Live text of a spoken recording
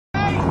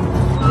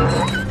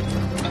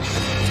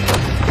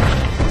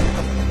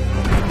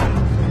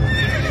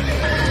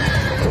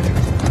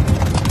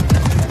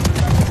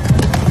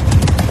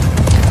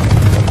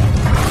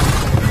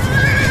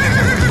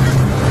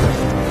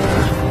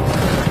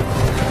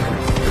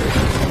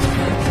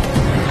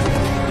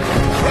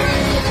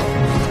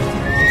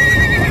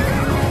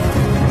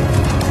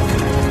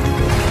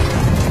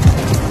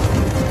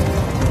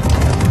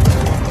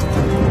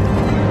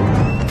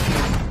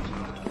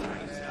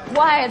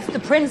It's the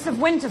Prince of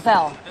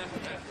Winterfell.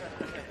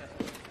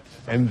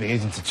 Envy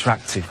isn't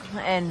attractive.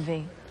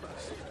 Envy.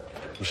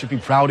 You should be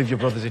proud of your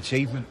brother's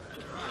achievement.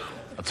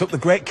 I took the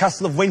great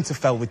castle of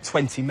Winterfell with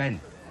 20 men.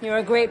 You're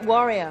a great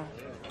warrior.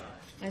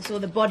 I saw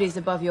the bodies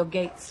above your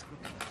gates.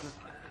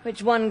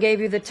 Which one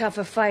gave you the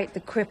tougher fight, the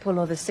cripple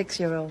or the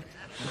 6-year-old?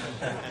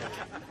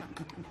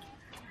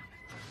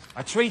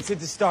 I treated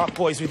the Stark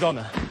boys with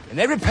honor, and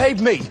they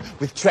repaid me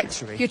with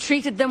treachery. You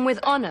treated them with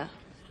honor?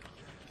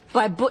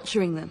 By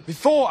butchering them?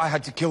 Before I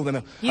had to kill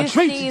them, I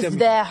treated them...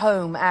 their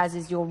home, as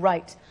is your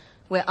right.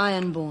 We're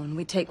ironborn.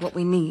 We take what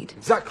we need.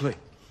 Exactly.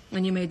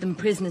 And you made them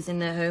prisoners in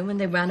their home and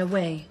they ran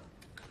away.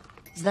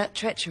 Is that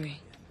treachery?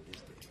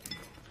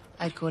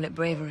 I'd call it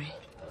bravery.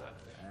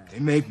 They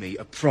made me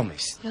a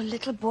promise. Your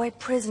little boy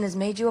prisoners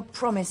made you a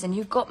promise and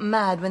you got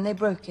mad when they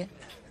broke it.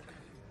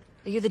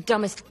 Are you the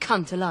dumbest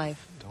cunt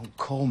alive? Don't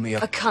call me a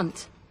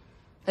cunt.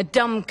 A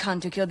dumb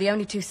cunt who killed the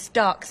only 2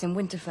 Starks in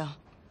Winterfell.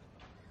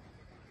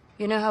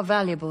 You know how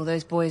valuable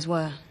those boys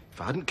were.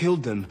 If I hadn't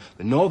killed them,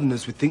 the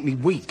Northerners would think me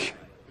weak.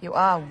 You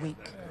are weak.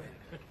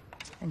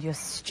 And you're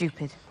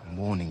stupid. I'm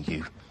warning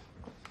you.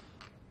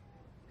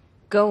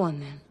 Go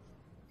on, then.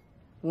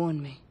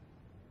 Warn me.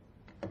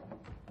 You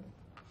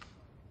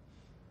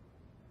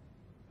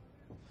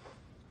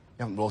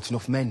haven't brought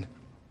enough men.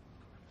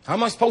 How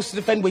am I supposed to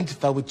defend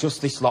Winterfell with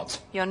just this lot?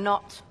 You're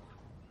not.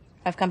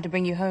 I've come to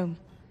bring you home.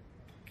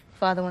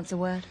 Father wants a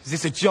word. Is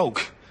this a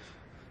joke?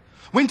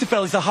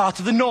 Winterfell is the heart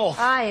of the North.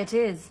 Aye, it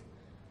is.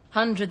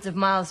 Hundreds of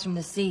miles from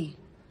the sea.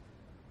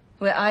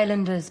 We're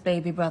islanders,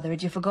 baby brother.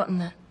 Had you forgotten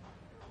that?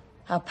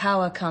 Our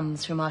power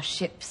comes from our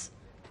ships.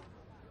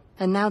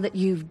 And now that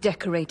you've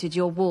decorated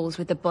your walls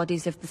with the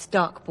bodies of the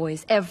Stark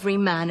boys, every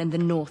man in the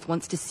North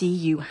wants to see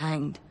you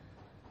hanged.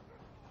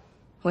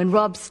 When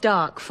Robb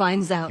Stark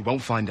finds out... He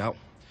won't find out.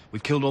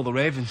 We've killed all the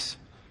ravens.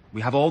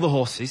 We have all the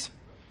horses.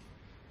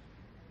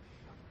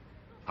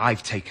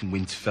 I've taken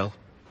Winterfell.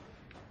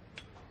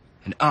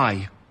 And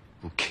I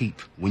will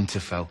keep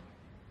Winterfell.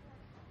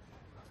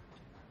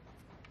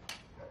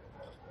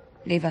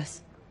 Leave us.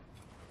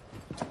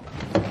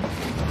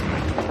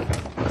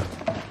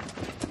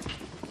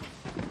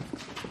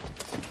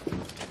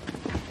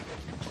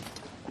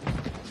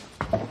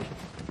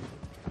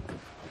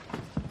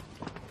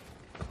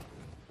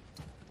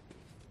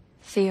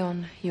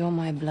 Theon, you're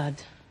my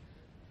blood.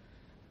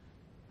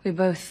 We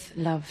both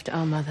loved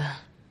our mother.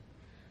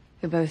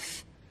 We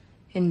both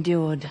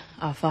endured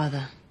our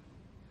father.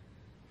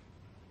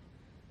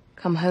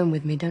 Come home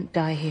with me. Don't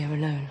die here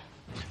alone.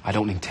 I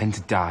don't intend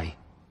to die.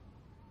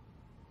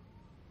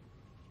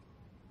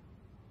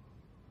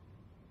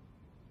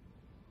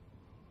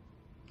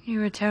 You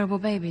were a terrible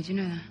baby, do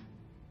you know that?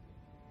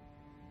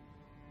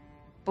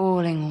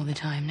 Bawling all the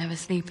time, never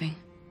sleeping.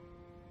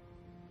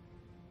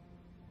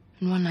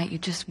 And one night you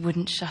just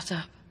wouldn't shut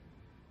up.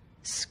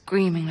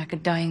 Screaming like a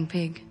dying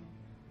pig.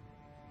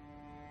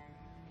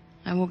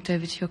 I walked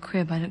over to your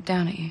crib, I looked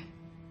down at you.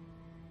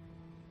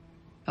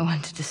 I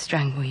wanted to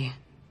strangle you.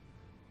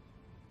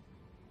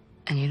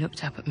 And you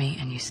looked up at me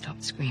and you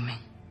stopped screaming.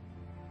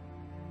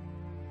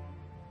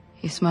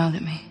 You smiled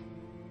at me.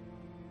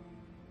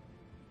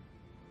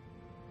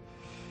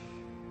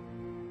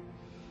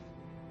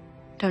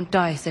 Don't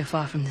die so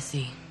far from the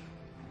sea.